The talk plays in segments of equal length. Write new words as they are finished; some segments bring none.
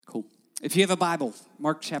Cool. If you have a Bible,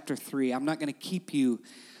 Mark chapter 3. I'm not going to keep you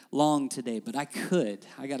long today, but I could.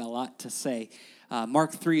 I got a lot to say.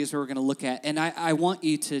 Mark 3 is where we're going to look at. And I want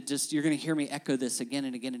you to you're going to hear me echo this again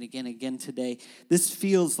and again and again and again today. This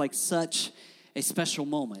feels like such a special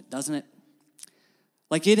moment, doesn't it?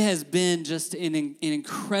 Like it has been just an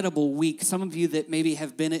incredible week. Some of you that maybe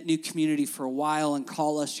have been at New Community for a while and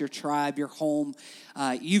call us your tribe, your home,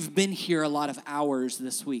 you've been here a lot of hours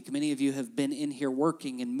this week. Many of you have been in here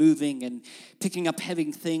working and moving and picking up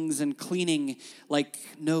heavy things and cleaning like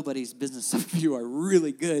nobody's business. Some of you are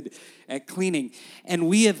really good at cleaning. And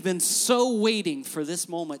we have been so waiting for this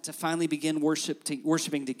moment to finally begin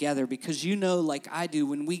worshiping together, because you know, like I do,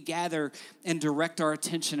 when we gather and direct our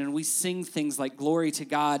attention and we sing things like glory to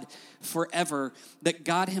God forever, that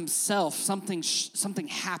God himself, something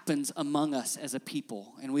happens among us as a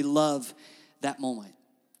people, and we love that moment.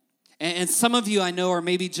 And some of you I know are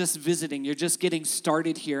maybe just visiting. You're just getting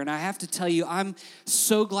started here. And I have to tell you, I'm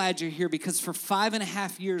so glad you're here, because for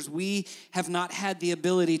 5.5 years, we have not had the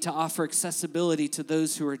ability to offer accessibility to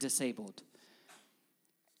those who are disabled.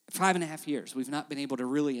 5.5 years, we've not been able to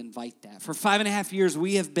really invite that. For 5.5 years,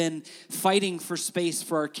 we have been fighting for space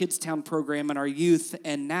for our Kids Town program and our youth.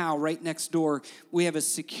 And now, right next door, we have a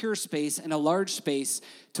secure space and a large space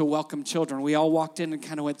to welcome children. We all walked in and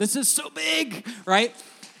kind of went, this is so big, right?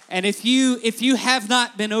 And if you have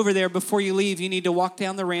not been over there before you leave, you need to walk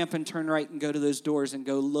down the ramp and turn right and go to those doors and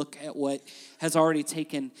go look at what has already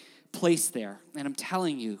taken place there. And I'm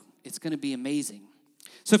telling you, it's going to be amazing.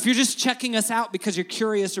 So if you're just checking us out because you're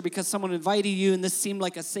curious or because someone invited you and this seemed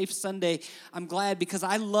like a safe Sunday, I'm glad, because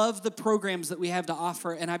I love the programs that we have to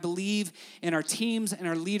offer, and I believe in our teams and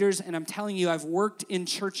our leaders. And I'm telling you, I've worked in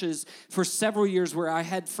churches for several years where I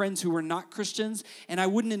had friends who were not Christians, and I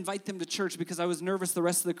wouldn't invite them to church because I was nervous the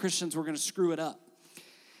rest of the Christians were going to screw it up.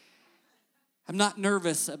 I'm not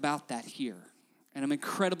nervous about that here. And I'm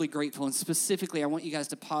incredibly grateful. And specifically, I want you guys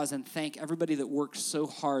to pause and thank everybody that worked so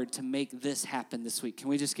hard to make this happen this week. Can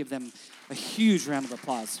we just give them a huge round of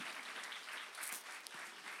applause?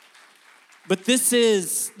 But this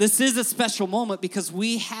is a special moment because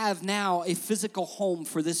we have now a physical home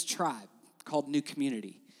for this tribe called New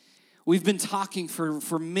Community. We've been talking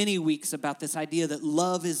for many weeks about this idea that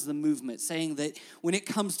love is the movement, saying that when it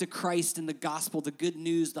comes to Christ and the gospel, the good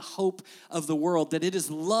news, the hope of the world, that it is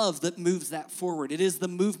love that moves that forward. It is the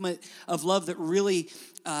movement of love that really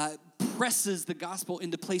presses the gospel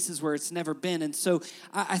into places where it's never been. And so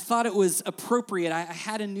I thought it was appropriate. I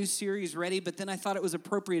had a new series ready, but then I thought it was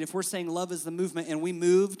appropriate, if we're saying love is the movement and we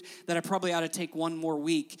moved, that I probably ought to take one more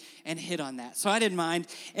week and hit on that. So I didn't mind.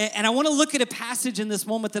 And I want to look at a passage in this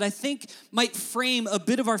moment that I think might frame a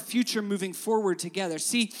bit of our future moving forward together.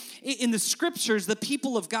 See, in the scriptures, the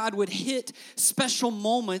people of God would hit special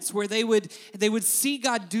moments where they would see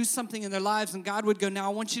God do something in their lives, and God would go, now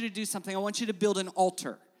I want you to do something. I want you to build an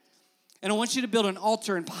altar. And I want you to build an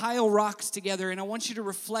altar and pile rocks together, and I want you to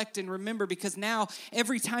reflect and remember, because now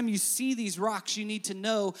every time you see these rocks, you need to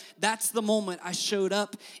know that's the moment I showed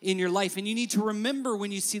up in your life. And you need to remember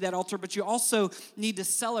when you see that altar, but you also need to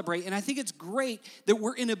celebrate. And I think it's great that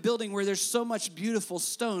we're in a building where there's so much beautiful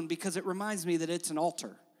stone, because it reminds me that it's an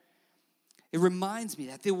altar. It reminds me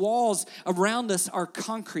that the walls around us are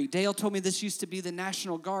concrete. Dale told me this used to be the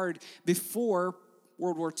National Guard before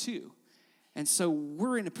World War II. And so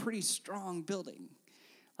we're in a pretty strong building.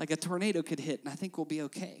 Like a tornado could hit, and I think we'll be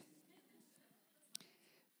okay.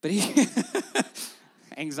 But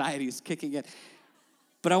anxiety is kicking in.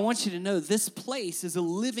 But I want you to know this place is a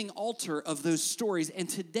living altar of those stories. And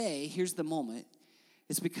today, here's the moment,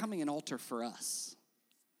 it's becoming an altar for us.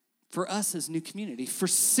 For us as New Community. For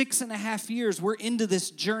 6.5 years, we're into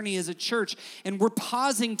this journey as a church, and we're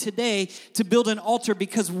pausing today to build an altar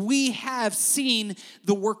because we have seen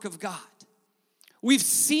the work of God. We've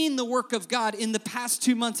seen the work of God in the past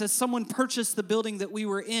 2 months as someone purchased the building that we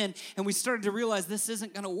were in, and we started to realize this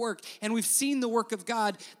isn't going to work. And we've seen the work of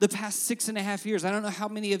God the past 6.5 years. I don't know how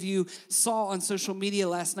many of you saw on social media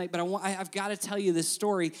last night, but I've got to tell you this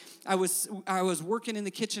story. I was working in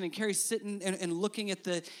the kitchen, and Carrie's sitting and looking at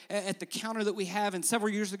the counter that we have. And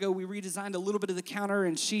several years ago, we redesigned a little bit of the counter,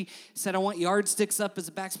 and she said, I want yardsticks up as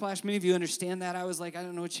a backsplash. Many of you understand that. I was like, I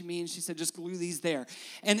don't know what you mean. She said, just glue these there.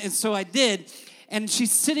 And so I did. And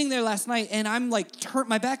she's sitting there last night, and I'm like,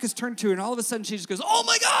 my back is turned to her, and all of a sudden she just goes, oh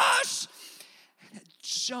my gosh! And it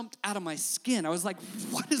jumped out of my skin. I was like,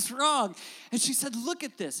 what is wrong? And she said, look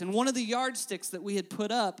at this. And one of the yardsticks that we had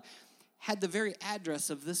put up had the very address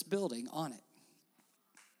of this building on it.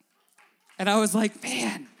 And I was like,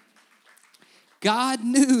 man, God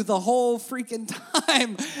knew the whole freaking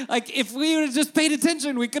time. Like, if we would have just paid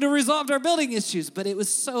attention, we could have resolved our building issues. But it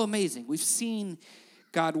was so amazing. We've seen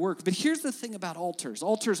God work. But here's the thing about altars.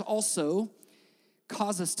 Altars also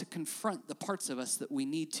cause us to confront the parts of us that we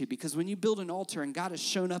need to. Because when you build an altar and God has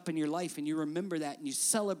shown up in your life and you remember that and you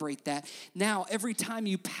celebrate that, now every time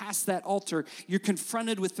you pass that altar, you're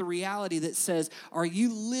confronted with the reality that says, are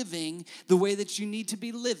you living the way that you need to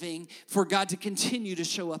be living for God to continue to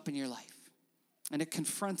show up in your life? And it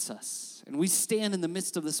confronts us. And we stand in the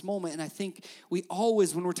midst of this moment. And I think we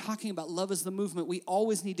always, when we're talking about love as the movement, we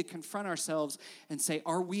always need to confront ourselves and say,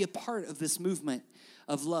 are we a part of this movement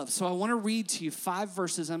of love? So I want to read to you 5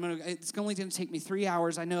 verses. It's only going to take me 3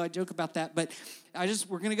 hours. I know I joke about that, but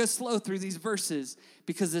we're going to go slow through these verses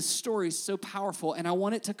because this story is so powerful. And I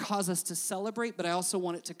want it to cause us to celebrate, but I also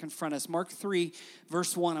want it to confront us. Mark 3,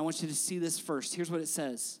 verse 1. I want you to see this first. Here's what it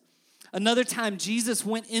says. Another time, Jesus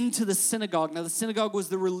went into the synagogue. Now, the synagogue was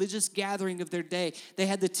the religious gathering of their day. They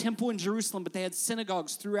had the temple in Jerusalem, but they had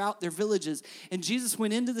synagogues throughout their villages. And Jesus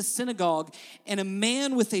went into the synagogue, and a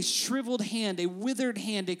man with a shriveled hand, a withered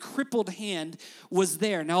hand, a crippled hand was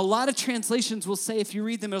there. Now, a lot of translations will say, if you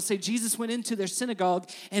read them, it'll say, Jesus went into their synagogue,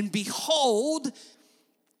 and behold,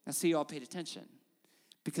 now see, you all paid attention,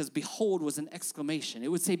 because behold was an exclamation.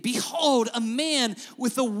 It would say, behold, a man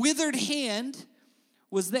with a withered hand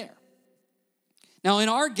was there. Now, in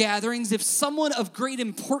our gatherings, if someone of great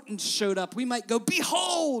importance showed up, we might go,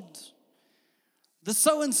 behold, the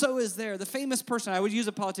so-and-so is there, the famous person. I would use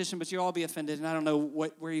a politician, but you'll all be offended, and I don't know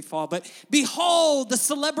where you fall. But behold, the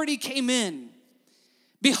celebrity came in.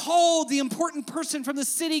 Behold, the important person from the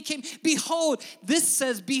city came. Behold, this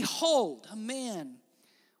says, behold, a man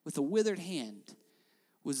with a withered hand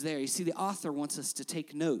was there. You see, the author wants us to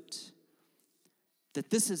take note that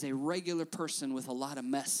this is a regular person with a lot of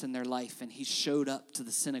mess in their life, and he showed up to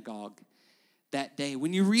the synagogue that day.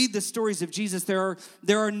 When you read the stories of Jesus, there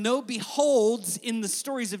are no beholds in the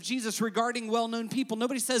stories of Jesus regarding well-known people.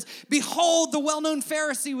 Nobody says, behold, the well-known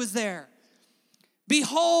Pharisee was there.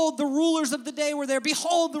 Behold, the rulers of the day were there.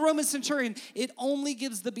 Behold, the Roman centurion. It only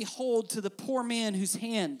gives the behold to the poor man whose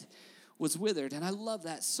hand was withered. And I love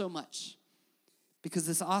that so much because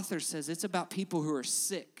this author says it's about people who are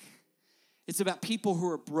sick. It's about people who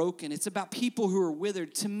are broken. It's about people who are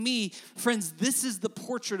withered. To me, friends, this is the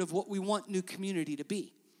portrait of what we want New Community to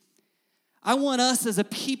be. I want us as a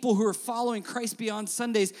people who are following Christ Beyond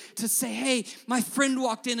Sundays to say, hey, my friend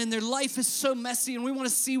walked in and their life is so messy and we want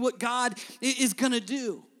to see what God is going to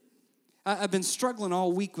do. I've been struggling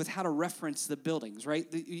all week with how to reference the buildings, right?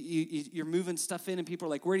 You're moving stuff in and people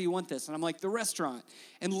are like, where do you want this? And I'm like, the restaurant.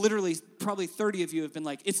 And literally probably 30 of you have been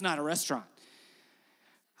like, it's not a restaurant.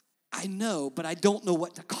 I know, but I don't know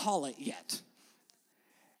what to call it yet.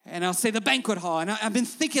 And I'll say the banquet hall. And I've been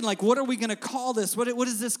thinking, like, what are we going to call this? What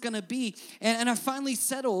is this going to be? And I finally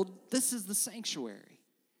settled, this is the sanctuary.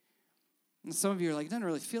 And some of you are like, it doesn't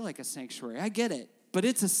really feel like a sanctuary. I get it, but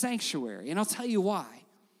it's a sanctuary. And I'll tell you why.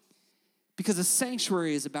 Because a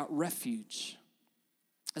sanctuary is about refuge.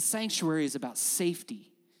 A sanctuary is about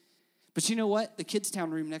safety. But you know what? The Kids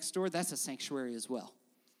Town room next door, that's a sanctuary as well.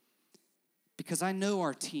 Because I know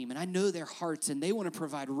our team and I know their hearts and they want to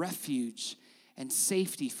provide refuge and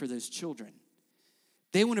safety for those children.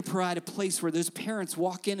 They want to provide a place where those parents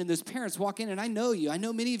walk in and I know you. I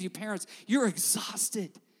know many of you parents, you're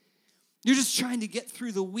exhausted. You're just trying to get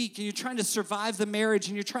through the week and you're trying to survive the marriage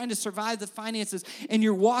and you're trying to survive the finances and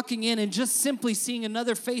you're walking in and just simply seeing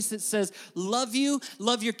another face that says, love you,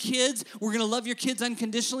 love your kids. We're going to love your kids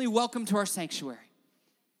unconditionally. Welcome to our sanctuary.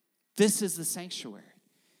 This is the sanctuary.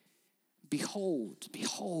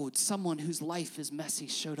 Behold, someone whose life is messy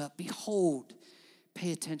showed up. Behold,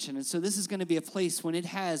 pay attention. And so this is going to be a place when it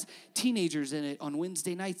has teenagers in it on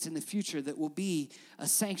Wednesday nights in the future that will be a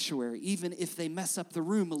sanctuary, even if they mess up the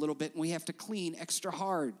room a little bit and we have to clean extra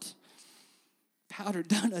hard. Powdered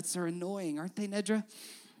donuts are annoying, aren't they, Nedra?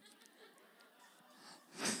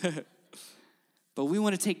 But we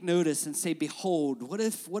want to take notice and say, behold, what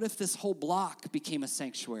if this whole block became a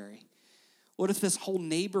sanctuary? What if this whole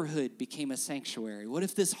neighborhood became a sanctuary? What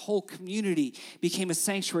if this whole community became a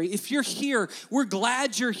sanctuary? If you're here, we're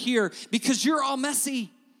glad you're here because you're all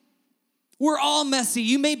messy. We're all messy.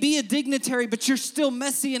 You may be a dignitary, but you're still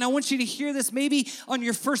messy. And I want you to hear this maybe on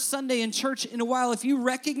your first Sunday in church in a while. If you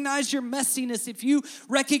recognize your messiness, if you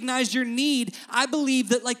recognize your need, I believe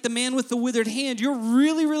that like the man with the withered hand, you're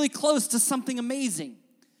really, really close to something amazing.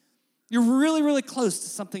 You're really, really close to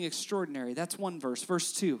something extraordinary. That's one verse.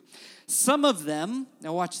 Verse 2. Some of them,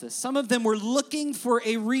 now watch this, some of them were looking for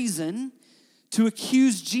a reason to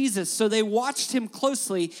accuse Jesus. So they watched him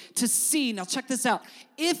closely to see, now check this out,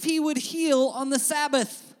 if he would heal on the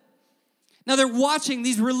Sabbath. Now they're watching,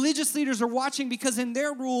 these religious leaders are watching because in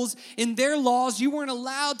their rules, in their laws, you weren't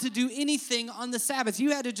allowed to do anything on the Sabbath.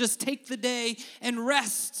 You had to just take the day and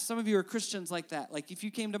rest. Some of you are Christians like that. Like if you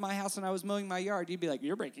came to my house and I was mowing my yard, you'd be like,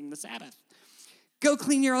 you're breaking the Sabbath. Go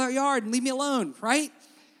clean your yard and leave me alone, right?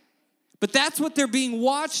 But that's what they're being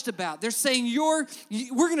watched about. They're saying, we're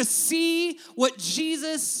going to see what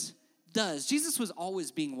Jesus does. Jesus was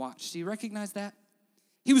always being watched. Do you recognize that?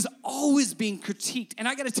 He was always being critiqued. And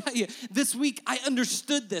I got to tell you, this week I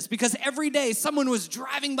understood this because every day someone was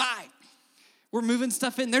driving by. We're moving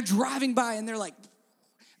stuff in. They're driving by and they're like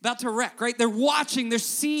about to wreck, right? They're watching. They're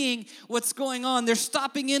seeing what's going on. They're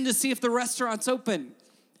stopping in to see if the restaurant's open.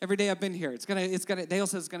 Every day I've been here. Dale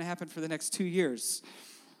says it's going to happen for the next 2 years.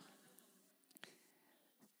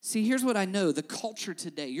 See, here's what I know. The culture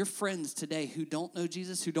today, your friends today who don't know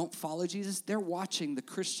Jesus, who don't follow Jesus, they're watching the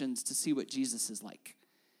Christians to see what Jesus is like.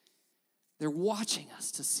 They're watching us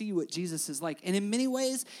to see what Jesus is like. And in many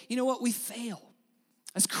ways, you know what? We fail.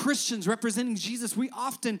 As Christians representing Jesus, we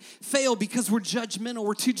often fail because we're judgmental.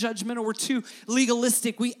 We're too judgmental. We're too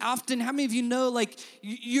legalistic. We often, how many of you know, like,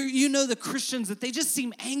 you know the Christians that they just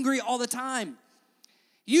seem angry all the time.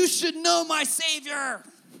 You should know my Savior.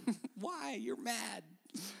 Why? You're mad.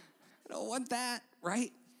 I don't want that,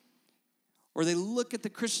 right? Or they look at the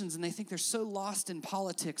Christians and they think they're so lost in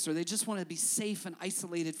politics, or they just want to be safe and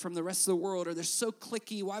isolated from the rest of the world, or they're so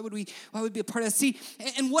cliquey. Why would we be a part of that? See,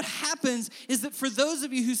 and what happens is that for those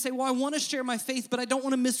of you who say, well, I want to share my faith, but I don't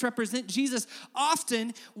want to misrepresent Jesus,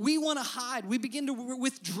 often we want to hide. We begin to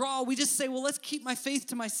withdraw. We just say, well, let's keep my faith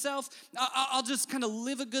to myself. I'll just kind of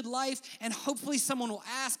live a good life, and hopefully someone will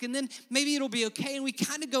ask, and then maybe it'll be okay, and we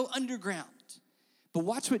kind of go underground. But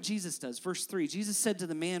watch what Jesus does. Verse 3, Jesus said to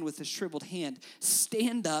the man with the shriveled hand,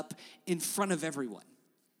 stand up in front of everyone.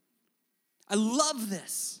 I love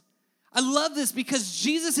this. I love this because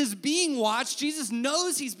Jesus is being watched. Jesus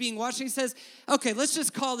knows he's being watched. And he says, okay, let's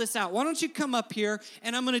just call this out. Why don't you come up here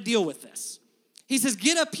and I'm going to deal with this. He says,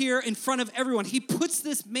 get up here in front of everyone. He puts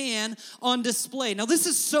this man on display. Now, this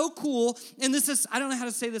is so cool, and this is, I don't know how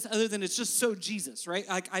to say this other than it's just so Jesus, right?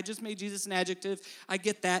 I just made Jesus an adjective. I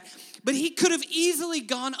get that. But he could have easily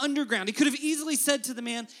gone underground. He could have easily said to the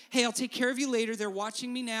man, hey, I'll take care of you later. They're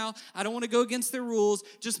watching me now. I don't want to go against their rules.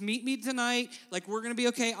 Just meet me tonight. Like, we're going to be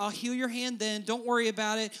okay. I'll heal your hand then. Don't worry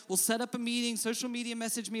about it. We'll set up a meeting, social media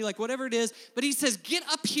message me, like whatever it is. But he says, get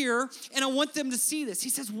up here, and I want them to see this. He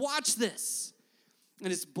says, watch this.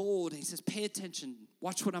 And it's bold. And he says, pay attention.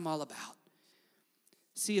 Watch what I'm all about.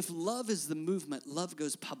 See, if love is the movement, love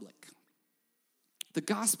goes public. The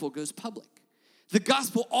gospel goes public. The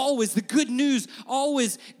gospel always, the good news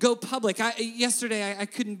always go public. Yesterday, I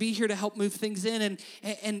couldn't be here to help move things in,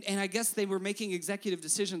 and I guess they were making executive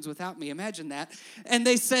decisions without me. Imagine that. And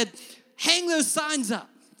they said, hang those signs up.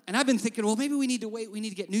 And I've been thinking, well, maybe we need to wait. We need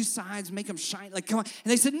to get new signs, make them shine. Like, come on.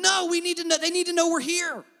 And they said, no, we need to know. They need to know we're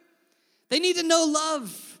here. They need to know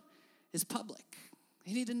love is public.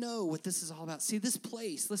 They need to know what this is all about. See, this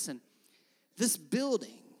place, listen, this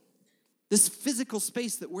building, this physical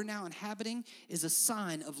space that we're now inhabiting is a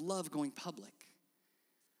sign of love going public.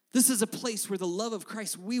 This is a place where the love of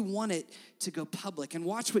Christ, we want it to go public. And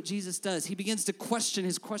watch what Jesus does. He begins to question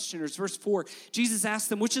his questioners. Verse 4, Jesus asked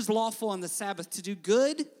them, which is lawful on the Sabbath, to do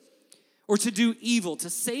good or to do evil, to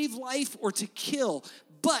save life or to kill?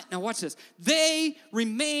 But, now watch this, they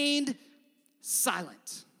remained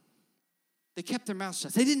silent. They kept their mouths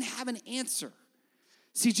shut. They didn't have an answer.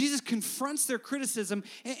 See, Jesus confronts their criticism,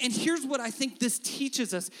 and here's what I think this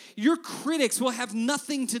teaches us. Your critics will have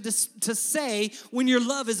nothing to say when your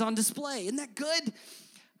love is on display. Isn't that good?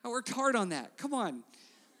 I worked hard on that. Come on.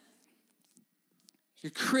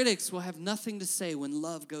 Your critics will have nothing to say when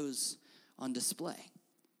love goes on display.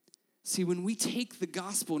 See, when we take the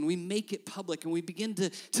gospel and we make it public and we begin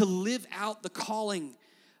to live out the calling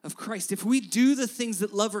of Christ, if we do the things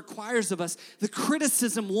that love requires of us, the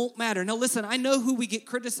criticism won't matter. Now listen, I know who we get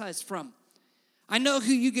criticized from. I know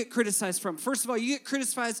who you get criticized from. First of all, you get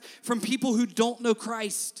criticized from people who don't know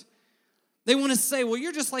Christ. They want to say, well,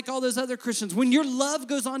 you're just like all those other Christians. When your love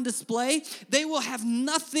goes on display, they will have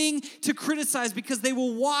nothing to criticize because they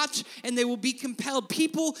will watch and they will be compelled.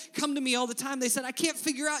 People come to me all the time. They said, I can't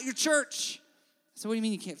figure out your church. So what do you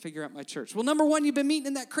mean you can't figure out my church? Well, number one, you've been meeting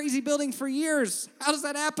in that crazy building for years. How does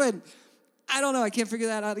that happen? I don't know. I can't figure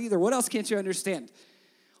that out either. What else can't you understand?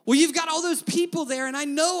 Well, you've got all those people there, and I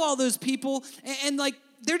know all those people, and like,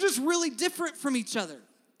 they're just really different from each other.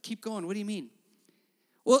 Keep going. What do you mean?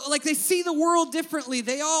 Well, like they see the world differently.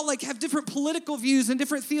 They all like have different political views and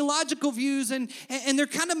different theological views, and they're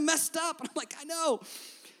kind of messed up. And I'm like, I know.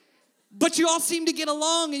 But you all seem to get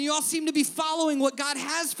along, and you all seem to be following what God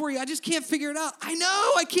has for you. I just can't figure it out. I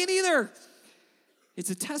know, I can't either. It's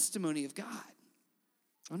a testimony of God.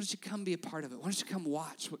 Why don't you come be a part of it? Why don't you come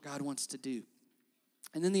watch what God wants to do?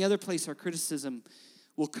 And then the other place our criticism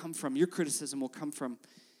will come from, your criticism will come from,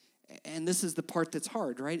 and this is the part that's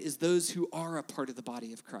hard, right, is those who are a part of the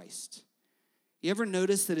body of Christ. You ever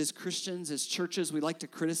notice that as Christians, as churches, we like to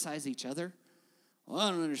criticize each other? Well,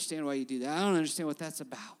 I don't understand why you do that. I don't understand what that's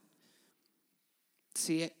about.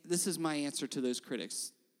 See, this is my answer to those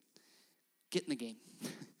critics. Get in the game.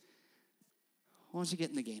 Why don't you get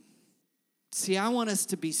in the game? See, I want us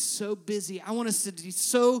to be so busy. I want us to be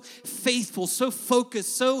so faithful, so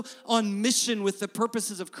focused, so on mission with the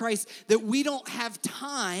purposes of Christ that we don't have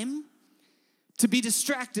time to be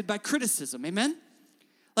distracted by criticism. Amen?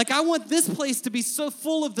 Like, I want this place to be so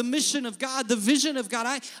full of the mission of God, the vision of God.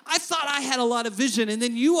 I thought I had a lot of vision, and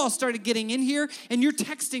then you all started getting in here, and you're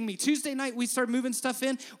texting me. Tuesday night, we started moving stuff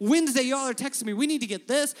in. Wednesday, y'all are texting me. We need to get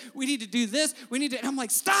this. We need to do this. We need to, and I'm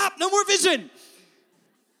like, stop, no more vision.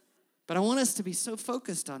 But I want us to be so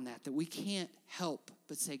focused on that we can't help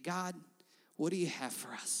but say, God, what do you have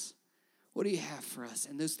for us? What do you have for us?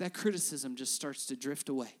 And that criticism just starts to drift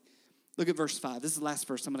away. Look at verse 5. This is the last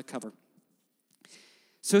verse I'm going to cover.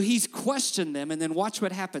 So he's questioned them, and then watch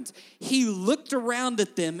what happens. He looked around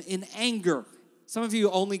at them in anger. Some of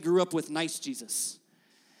you only grew up with nice Jesus.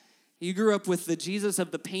 You grew up with the Jesus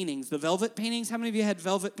of the paintings, the velvet paintings. How many of you had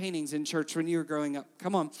velvet paintings in church when you were growing up?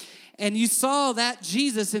 Come on. And you saw that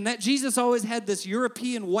Jesus, and that Jesus always had this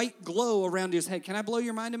European white glow around his head. Can I blow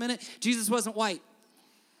your mind a minute? Jesus wasn't white.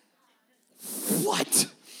 What?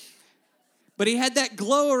 But he had that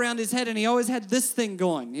glow around his head, and he always had this thing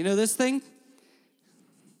going. You know this thing?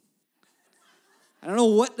 I don't know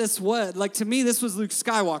what this was. Like, to me, this was Luke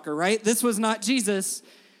Skywalker, right? This was not Jesus.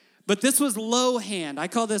 But this was low hand. I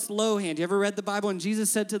call this low hand. You ever read the Bible? And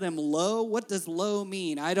Jesus said to them, low? What does low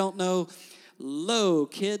mean? I don't know. Low,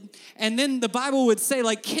 kid. And then the Bible would say,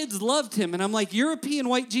 like, kids loved him. And I'm like, European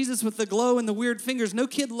white Jesus with the glow and the weird fingers. No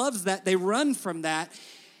kid loves that. They run from that.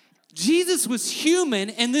 Jesus was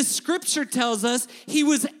human, and this scripture tells us he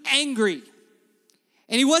was angry.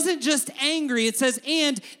 And he wasn't just angry. It says,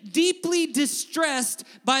 and deeply distressed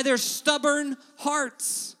by their stubborn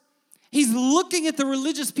hearts. He's looking at the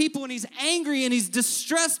religious people, and he's angry, and he's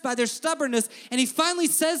distressed by their stubbornness. And he finally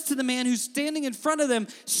says to the man who's standing in front of them,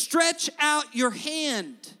 stretch out your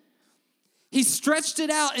hand. He stretched it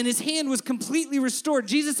out, and his hand was completely restored.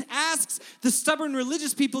 Jesus asks the stubborn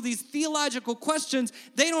religious people these theological questions.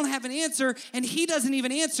 They don't have an answer, and he doesn't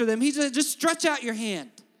even answer them. He just stretch out your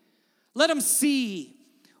hand. Let them see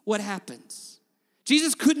what happens.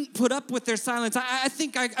 Jesus couldn't put up with their silence. I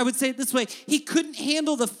think I would say it this way. He couldn't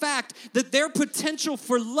handle the fact that their potential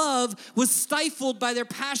for love was stifled by their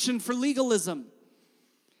passion for legalism.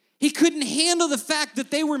 He couldn't handle the fact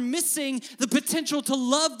that they were missing the potential to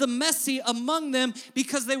love the messy among them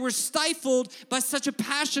because they were stifled by such a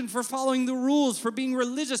passion for following the rules, for being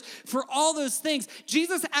religious, for all those things.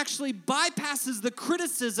 Jesus actually bypasses the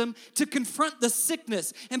criticism to confront the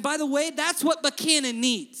sickness. And by the way, that's what Buchanan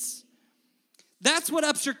needs. That's what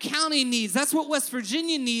Upshur County needs. That's what West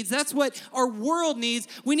Virginia needs. That's what our world needs.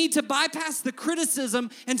 We need to bypass the criticism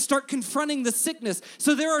and start confronting the sickness.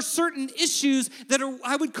 So there are certain issues that are,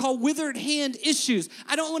 I would call, withered hand issues.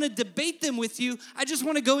 I don't want to debate them with you. I just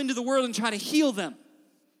want to go into the world and try to heal them.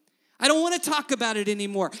 I don't want to talk about it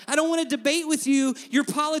anymore. I don't want to debate with you your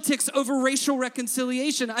politics over racial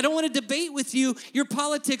reconciliation. I don't want to debate with you your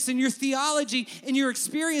politics and your theology and your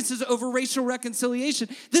experiences over racial reconciliation.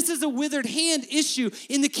 This is a withered hand issue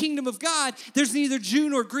in the kingdom of God. There's neither Jew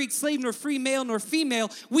nor Greek, slave nor free, male nor female.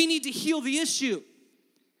 We need to heal the issue.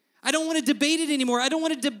 I don't want to debate it anymore. I don't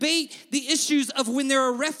want to debate the issues of when there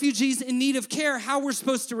are refugees in need of care, how we're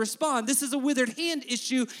supposed to respond. This is a withered hand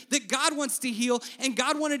issue that God wants to heal, and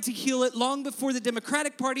God wanted to heal it long before the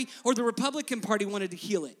Democratic Party or the Republican Party wanted to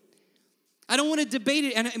heal it. I don't want to debate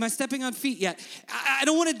it. And am I stepping on feet yet? I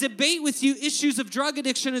don't want to debate with you issues of drug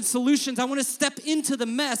addiction and solutions. I want to step into the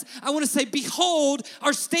mess. I want to say, behold,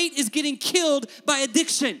 our state is getting killed by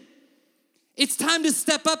addiction. It's time to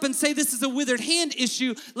step up and say this is a withered hand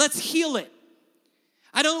issue. Let's heal it.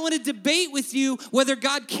 I don't want to debate with you whether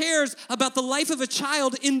God cares about the life of a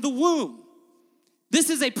child in the womb. This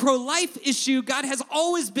is a pro-life issue. God has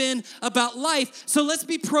always been about life. So let's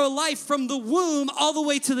be pro-life from the womb all the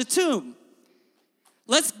way to the tomb.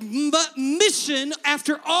 Let's mission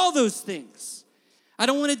after all those things. I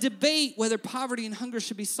don't want to debate whether poverty and hunger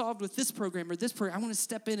should be solved with this program or this program. I want to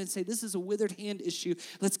step in and say, this is a withered hand issue.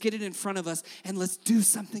 Let's get it in front of us and let's do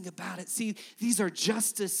something about it. See, these are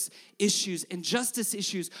justice issues, and justice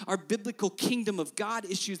issues are biblical kingdom of God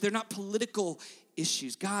issues. They're not political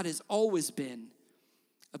issues. God has always been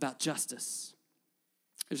about justice.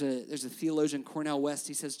 There's a theologian, Cornel West.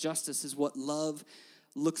 He says justice is what love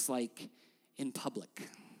looks like in public.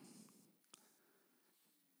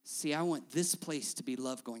 See, I want this place to be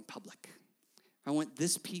love going public. I want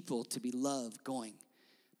this people to be love going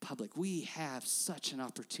public. We have such an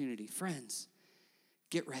opportunity. Friends,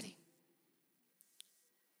 get ready.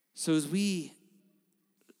 So as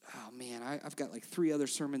I've got like 3 other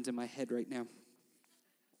sermons in my head right now.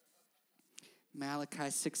 Malachi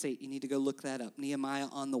 6:8, you need to go look that up. Nehemiah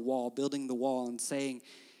on the wall, building the wall and saying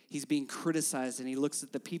he's being criticized, and he looks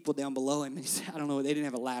at the people down below him, and he said, I don't know, they didn't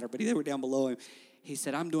have a ladder, but they were down below him. He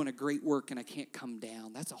said, I'm doing a great work and I can't come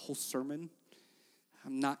down. That's a whole sermon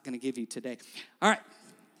I'm not going to give you today. All right,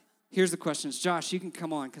 here's the questions. Josh, you can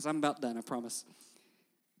come on because I'm about done, I promise.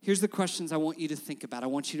 Here's the questions I want you to think about. I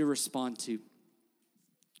want you to respond to.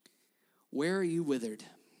 Where are you withered?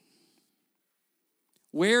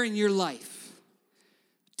 Where in your life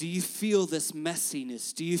do you feel this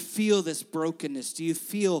messiness? Do you feel this brokenness? Do you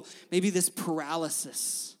feel maybe this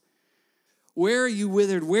paralysis? Where are you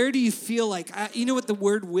withered? Where do you feel like, you know what the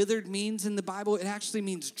word withered means in the Bible? It actually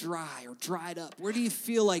means dry or dried up. Where do you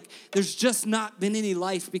feel like there's just not been any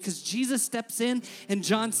life? Because Jesus steps in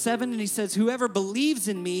John 7 and he says, whoever believes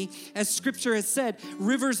in me, as scripture has said,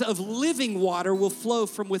 rivers of living water will flow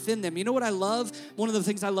from within them. You know what I love? One of the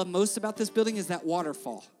things I love most about this building is that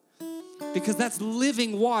waterfall. Because that's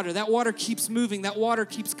living water. That water keeps moving. That water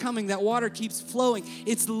keeps coming. That water keeps flowing.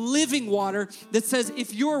 It's living water that says,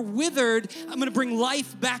 if you're withered, I'm going to bring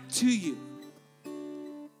life back to you.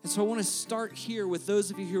 And so I want to start here with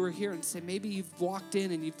those of you who are here and say, maybe you've walked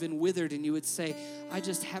in and you've been withered and you would say, I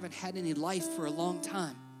just haven't had any life for a long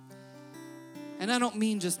time. And I don't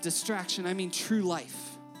mean just distraction. I mean true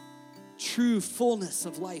life. True fullness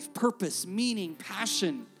of life. Purpose, meaning,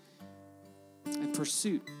 passion, and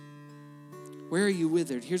pursuit. Where are you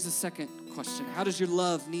withered? Here's the second question. How does your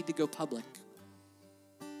love need to go public?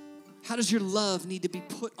 How does your love need to be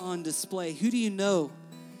put on display? Who do you know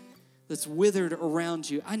that's withered around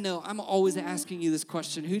you? I know, I'm always asking you this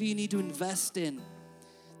question. Who do you need to invest in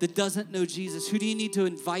that doesn't know Jesus? Who do you need to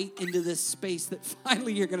invite into this space that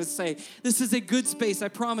finally you're going to say, this is a good space. I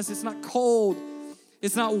promise it's not cold.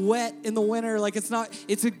 It's not wet in the winter.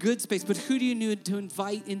 It's a good space. But who do you need to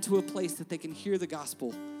invite into a place that they can hear the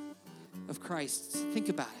gospel of Christ? Think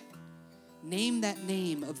about it. Name that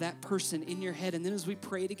name of that person in your head. And then as we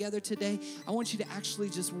pray together today, I want you to actually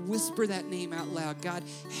just whisper that name out loud. God,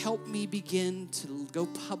 help me begin to go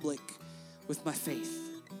public with my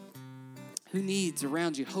faith. Who needs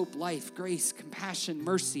around you hope, life, grace, compassion,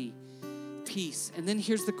 mercy, peace? And then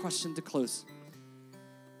here's the question to close.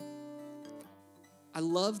 I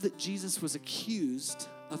love that Jesus was accused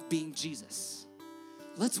of being Jesus.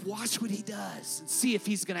 Let's watch what he does and see if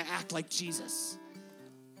he's going to act like Jesus.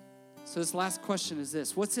 So this last question is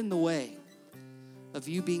this. What's in the way of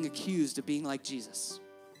you being accused of being like Jesus?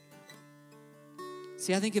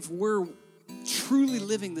 See, I think if we're truly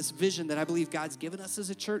living this vision that I believe God's given us as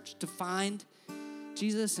a church to find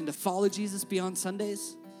Jesus and to follow Jesus beyond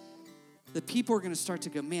Sundays, the people are going to start to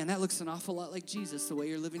go, man, that looks an awful lot like Jesus, the way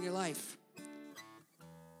you're living your life.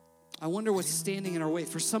 I wonder what's standing in our way.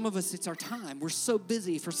 For some of us, it's our time. We're so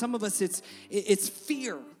busy. For some of us, it's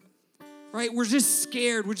fear, right? We're just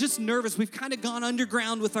scared. We're just nervous. We've kind of gone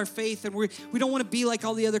underground with our faith, and we don't want to be like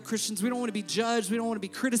all the other Christians. We don't want to be judged. We don't want to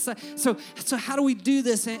be criticized. So how do we do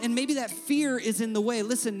this? And maybe that fear is in the way.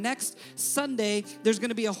 Listen, next Sunday, there's going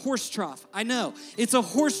to be a horse trough. I know. It's a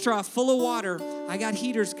horse trough full of water. I got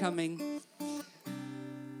heaters coming.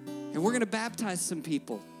 And we're going to baptize some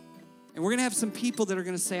people. And we're going to have some people that are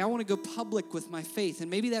going to say, I want to go public with my faith.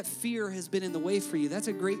 And maybe that fear has been in the way for you. That's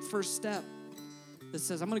a great first step that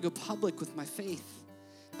says, I'm going to go public with my faith.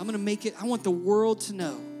 I'm going to make it, I want the world to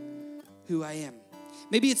know who I am.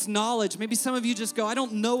 Maybe it's knowledge. Maybe some of you just go, I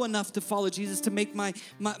don't know enough to follow Jesus to make my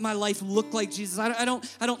life look like Jesus. I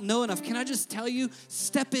don't know enough. Can I just tell you,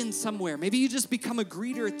 step in somewhere. Maybe you just become a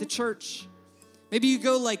greeter at the church. Maybe you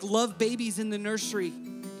go like love babies in the nursery.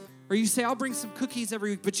 Or you say, I'll bring some cookies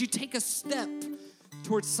every week, but you take a step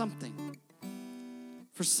towards something.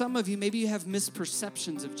 For some of you, maybe you have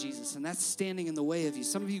misperceptions of Jesus, and that's standing in the way of you.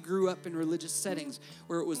 Some of you grew up in religious settings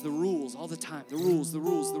where it was the rules all the time. The rules, the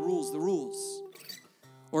rules, the rules, the rules.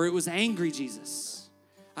 Or it was angry Jesus.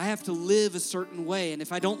 I have to live a certain way, and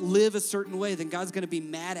if I don't live a certain way, then God's going to be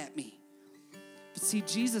mad at me. But See,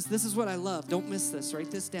 Jesus, this is what I love. Don't miss this.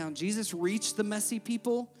 Write this down. Jesus reached the messy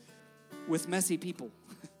people with messy people.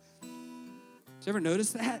 Did you ever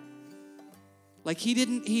notice that? Like he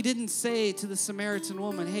didn't say to the Samaritan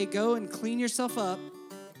woman, hey, go and clean yourself up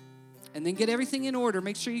and then get everything in order.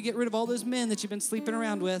 Make sure you get rid of all those men that you've been sleeping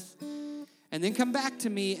around with. And then come back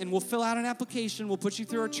to me and we'll fill out an application. We'll put you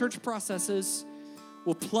through our church processes.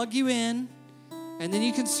 We'll plug you in. And then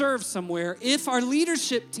you can serve somewhere if our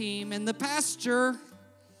leadership team and the pastor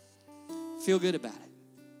feel good about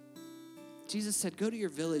it. Jesus said, go to your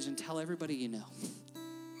village and tell everybody you know.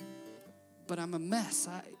 But I'm a mess.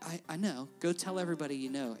 I know. Go tell everybody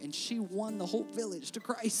you know. And she won the whole village to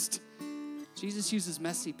Christ. Jesus uses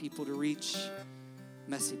messy people to reach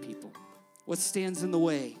messy people. What stands in the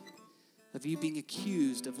way of you being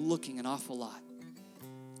accused of looking an awful lot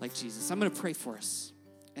like Jesus? I'm going to pray for us.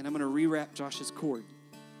 And I'm going to rewrap Josh's cord.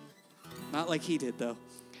 Not like he did, though.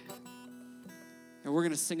 And we're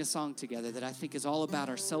going to sing a song together that I think is all about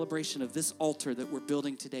our celebration of this altar that we're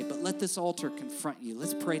building today. But let this altar confront you.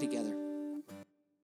 Let's pray together.